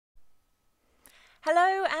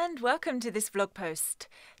Hello and welcome to this vlog post.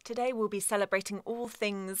 Today we'll be celebrating all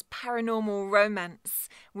things paranormal romance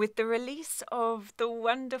with the release of the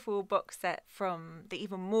wonderful box set from the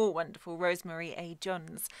even more wonderful Rosemary A.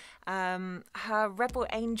 Johns. Her Rebel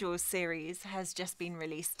Angels series has just been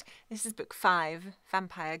released. This is book 5,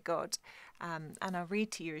 Vampire God, and I'll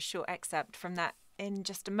read to you a short excerpt from that in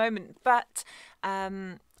just a moment. But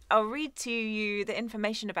I'll read to you the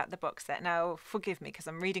information about the box set. Now, forgive me because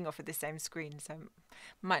I'm reading off of the same screen, so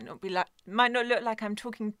might not look like I'm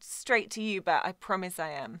talking straight to you, but I promise I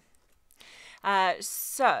am.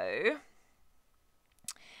 So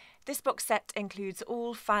this box set includes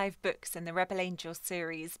all 5 books in the Rebel Angels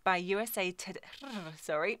series by USA Today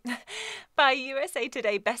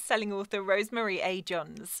best-selling author Rosemary A.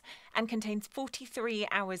 Johns, and contains 43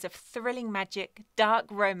 hours of thrilling magic, dark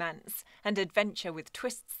romance, and adventure with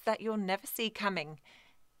twists that you'll never see coming.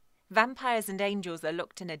 Vampires and angels are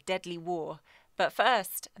locked in a deadly war, but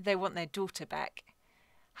first they want their daughter back.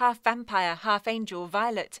 Half vampire, half angel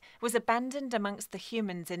Violet was abandoned amongst the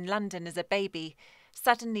humans in London as a baby.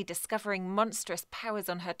 Suddenly discovering monstrous powers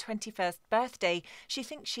on her 21st birthday, she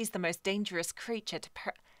thinks she's the most dangerous creature to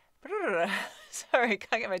Sorry,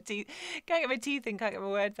 can't get my teeth in, can't get my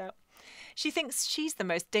words out. She thinks she's the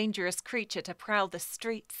most dangerous creature to prowl the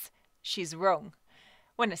streets. She's wrong.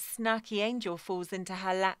 When a snarky angel falls into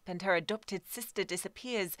her lap and her adopted sister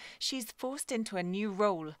disappears, she's forced into a new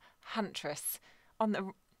role, huntress. On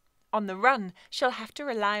the run, she'll have to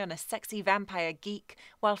rely on a sexy vampire geek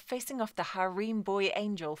while facing off the harem boy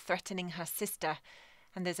angel threatening her sister.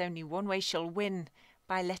 And there's only one way she'll win,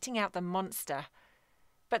 by letting out the monster.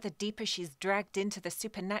 But the deeper she's dragged into the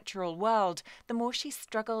supernatural world, the more she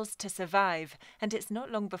struggles to survive, and it's not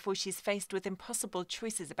long before she's faced with impossible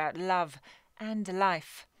choices about love and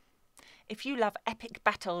life. If you love epic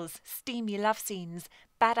battles, steamy love scenes,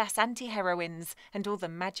 badass anti-heroines, and all the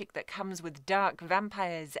magic that comes with dark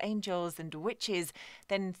vampires, angels, and witches,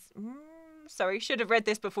 then... sorry, should have read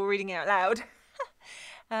this before reading it out loud.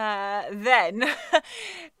 Then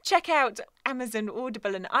check out Amazon,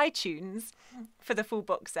 Audible, and iTunes for the full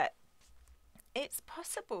box set. It's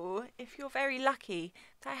possible, if you're very lucky,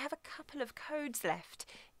 that I have a couple of codes left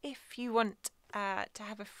if you want to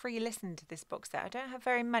have a free listen to this box set. I don't have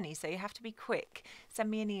very many, so you have to be quick. Send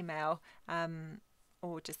me an email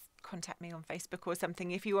or just contact me on Facebook or something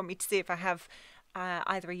if you want me to see if I have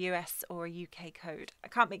either a US or a UK code. I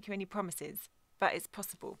can't make you any promises, but it's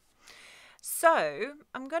possible. So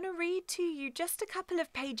I'm going to read to you just a couple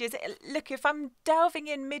of pages. Look, if I'm delving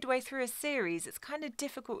in midway through a series, it's kind of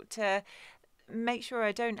difficult to make sure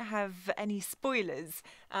I don't have any spoilers,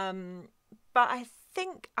 but I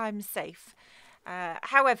think I'm safe.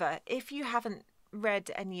 However, if you haven't read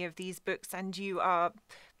any of these books and you are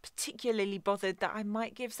particularly bothered that I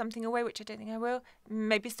might give something away, which I don't think I will,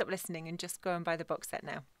 maybe stop listening and just go and buy the box set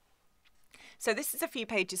now. So this is a few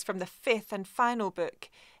pages from the 5th and final book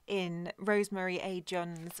in Rosemary A.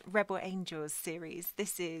 Johns' Rebel Angels series.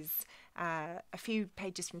 This is a few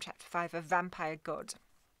pages from chapter 5 of Vampire God.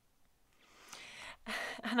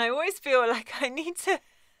 And I always feel like I need to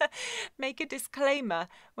make a disclaimer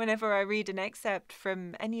whenever I read an excerpt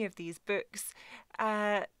from any of these books.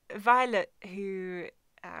 Violet, who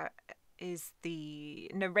is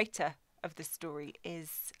the narrator of the story,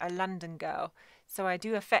 is a London girl, so I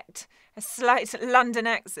do affect a slight London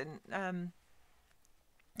accent.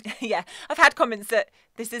 Yeah, I've had comments that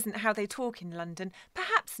this isn't how they talk in London.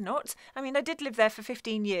 Perhaps not. I mean, I did live there for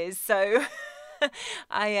 15 years, so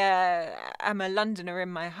I am a Londoner in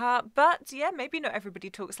my heart. But yeah, maybe not everybody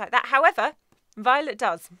talks like that. However, Violet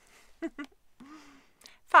does.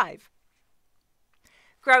 5.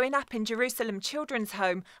 Growing up in Jerusalem Children's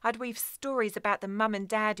Home, I'd weave stories about the mum and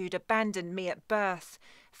dad who'd abandoned me at birth.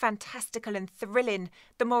 Fantastical and thrilling.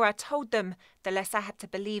 The more I told them, the less I had to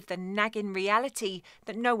believe the nagging reality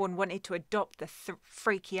that no one wanted to adopt the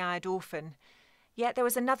freaky-eyed orphan. Yet there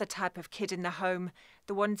was another type of kid in the home,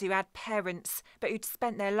 the ones who had parents, but who'd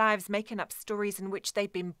spent their lives making up stories in which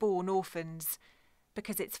they'd been born orphans.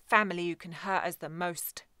 Because it's family who can hurt us the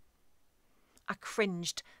most. I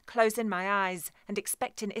cringed, closing my eyes and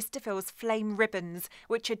expecting Istafil's flame ribbons,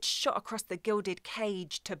 which had shot across the gilded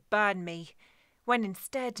cage, to burn me, when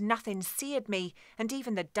instead nothing seared me, and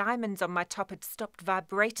even the diamonds on my top had stopped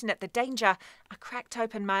vibrating at the danger. I cracked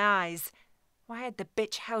open my eyes. Why had the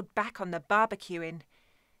bitch held back on the barbecuing?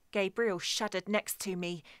 Gabriel shuddered next to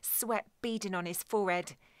me, sweat beading on his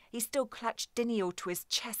forehead. He still clutched Diniel to his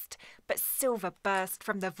chest, but silver burst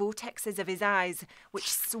from the vortexes of his eyes, which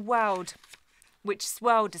swirled which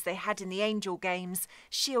swirled as they had in the angel games,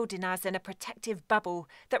 shielding us in a protective bubble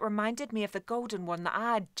that reminded me of the golden one that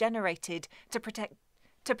I had generated to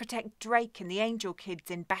protect Drake and the angel kids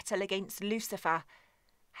in battle against Lucifer.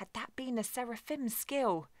 Had that been a seraphim's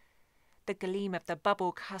skill? The gleam of the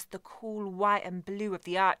bubble cast the cool white and blue of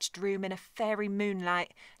the arched room in a fairy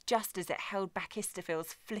moonlight, just as it held back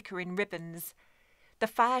Istafil's flickering ribbons. The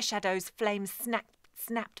fire shadow's flames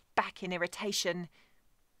snapped back in irritation.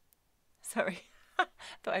 Sorry,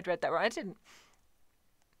 thought I'd read that right, I didn't.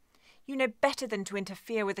 You know better than to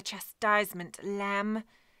interfere with a chastisement, lamb.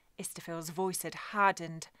 Istafil's voice had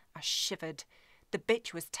hardened. I shivered. The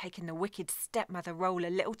bitch was taking the wicked stepmother role a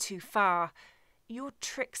little too far. Your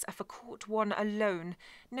tricks are for court one alone.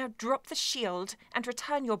 Now drop the shield and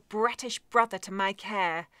return your brattish brother to my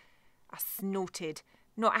care. I snorted.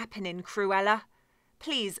 Not happening, Cruella.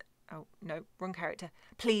 Please. Oh, no, wrong character.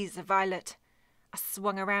 Please, Violet. I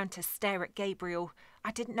swung around to stare at Gabriel.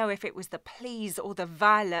 I didn't know if it was the please or the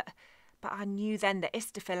Violet, but I knew then that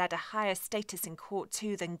Istafil had a higher status in court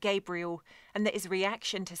too than Gabriel, and that his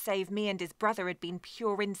reaction to save me and his brother had been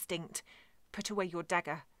pure instinct. Put away your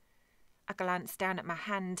dagger. I glanced down at my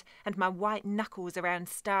hand and my white knuckles around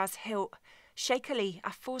Star's hilt. Shakily,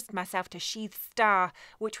 I forced myself to sheathe Star,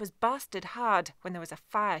 which was bastard hard when there was a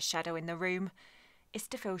fire shadow in the room.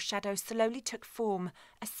 Istafil's shadow slowly took form,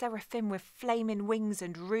 a seraphim with flaming wings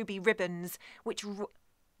and ruby ribbons, which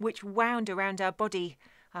wound around her body.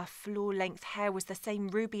 Her floor-length hair was the same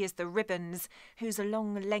ruby as the ribbons, whose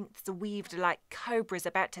long lengths weaved like cobras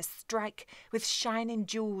about to strike, with shining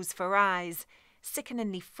jewels for eyes.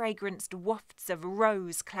 Sickeningly fragranced wafts of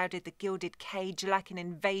rose clouded the gilded cage like an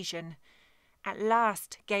invasion. At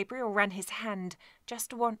last, Gabriel ran his hand,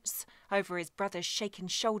 just once, over his brother's shaking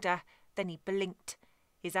shoulder. Then he blinked.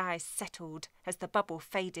 His eyes settled as the bubble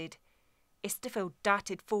faded. Istafil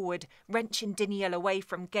darted forward, wrenching Diniel away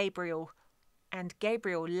from Gabriel. And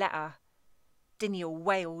Gabriel let her. Diniel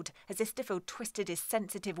wailed as Istafil twisted his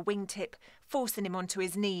sensitive wingtip, forcing him onto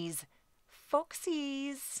his knees.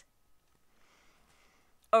 Foxies!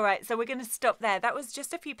 All right, so we're going to stop there. That was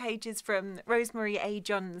just a few pages from Rosemary A.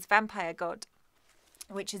 John's Vampire God,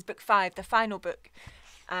 which is book 5, the final book,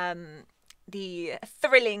 the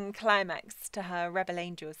thrilling climax to her Rebel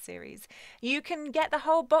Angels series. You can get the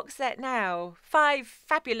whole box set now. 5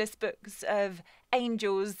 fabulous books of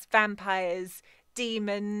angels, vampires,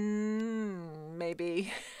 demon,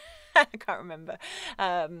 maybe, I can't remember,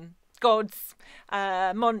 gods,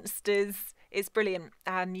 monsters. It's brilliant.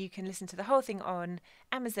 You can listen to the whole thing on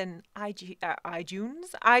Amazon,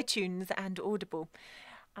 iTunes and Audible.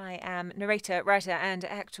 I am narrator, writer and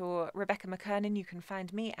actor Rebecca McKernan. You can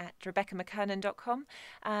find me at RebeccaMcKernan.com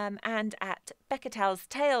and at Becca Tells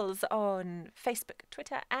Tales on Facebook,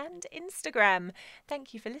 Twitter and Instagram.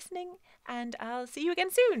 Thank you for listening and I'll see you again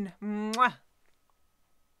soon. Mwah!